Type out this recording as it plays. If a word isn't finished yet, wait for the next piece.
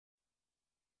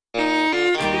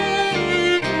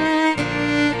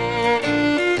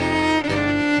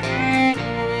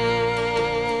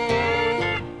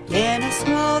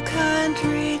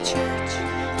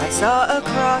saw a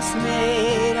cross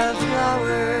made of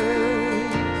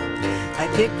flowers. I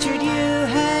pictured you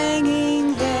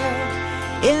hanging there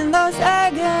in those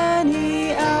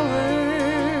agony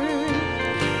hours.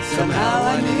 Somehow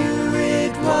I knew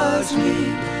it was me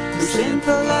whose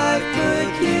sinful life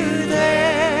put you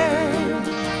there.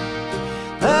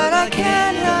 But I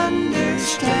can't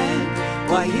understand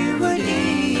why you would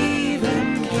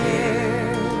even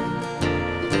care.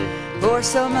 For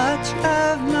so much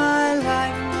of my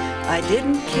life I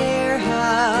didn't care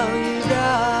how you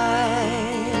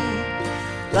died.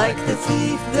 Like the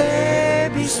thief there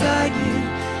beside you,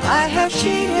 I have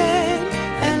cheated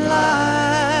and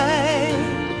lied.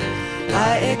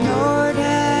 I ignored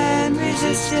and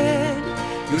resisted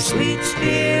your sweet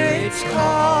spirit's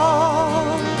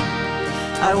call.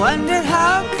 I wondered,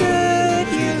 how could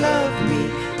you love me?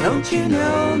 Don't you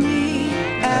know me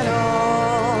at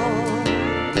all?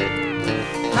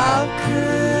 How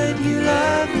could you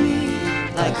love me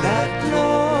like that,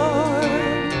 Lord?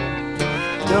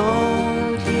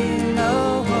 Don't you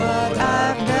know what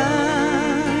I've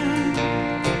done?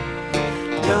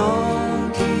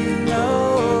 Don't you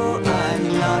know I'm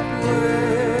not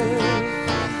worth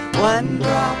one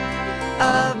drop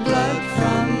of blood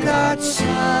from God's Son?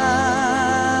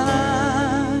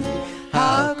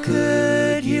 How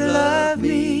could you love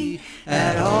me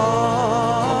at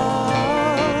all?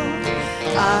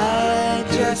 I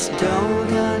just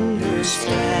don't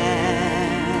understand.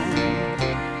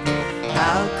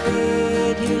 How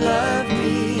could you love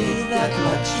me that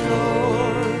much,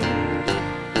 Lord?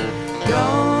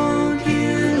 Don't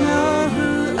you know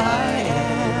who I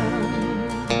am?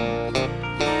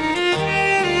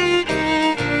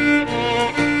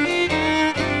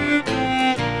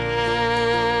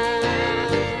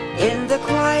 In the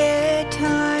quiet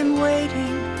time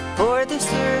waiting for the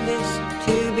service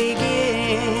to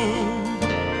begin,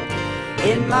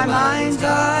 in my mind's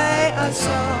eye I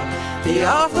saw the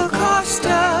awful cost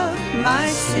of my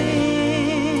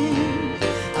sin.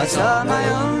 I saw my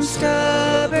own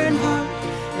stubborn heart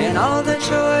in all the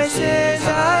choices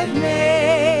I've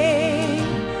made,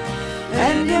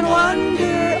 and in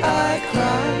wonder I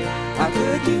cried, how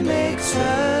could you make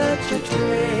such a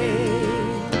trade?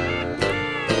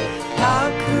 How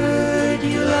could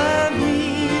you love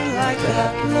me like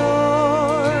that,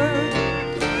 Lord?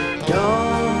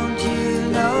 Don't you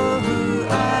know who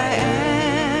I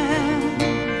am?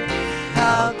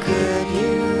 How could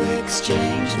you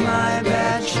exchange my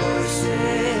bad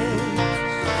choices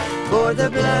for the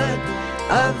blood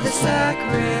of the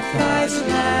sacrificed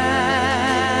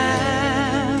lamb?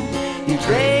 You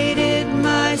traded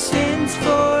my sins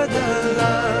for the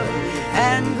love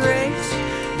and grace,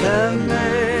 the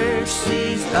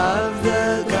mercies of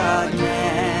the God-man.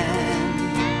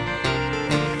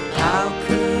 How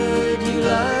could you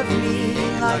love me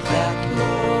like that,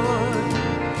 Lord?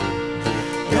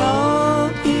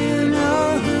 Don't you know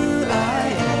who I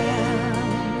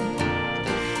am?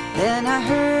 Then I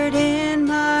heard in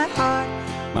my heart,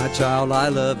 my child, I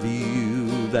love you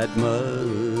that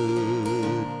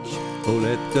much. Oh,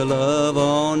 let the love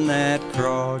on that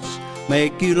cross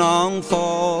make you long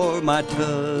for my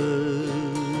touch.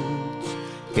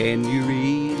 Can you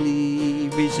really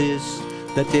resist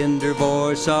the tender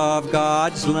voice of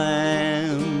God's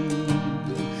Lamb?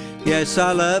 Yes,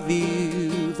 I love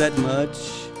you that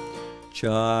much,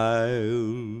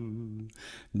 child.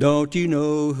 Don't you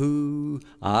know who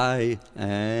I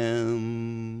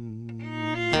am?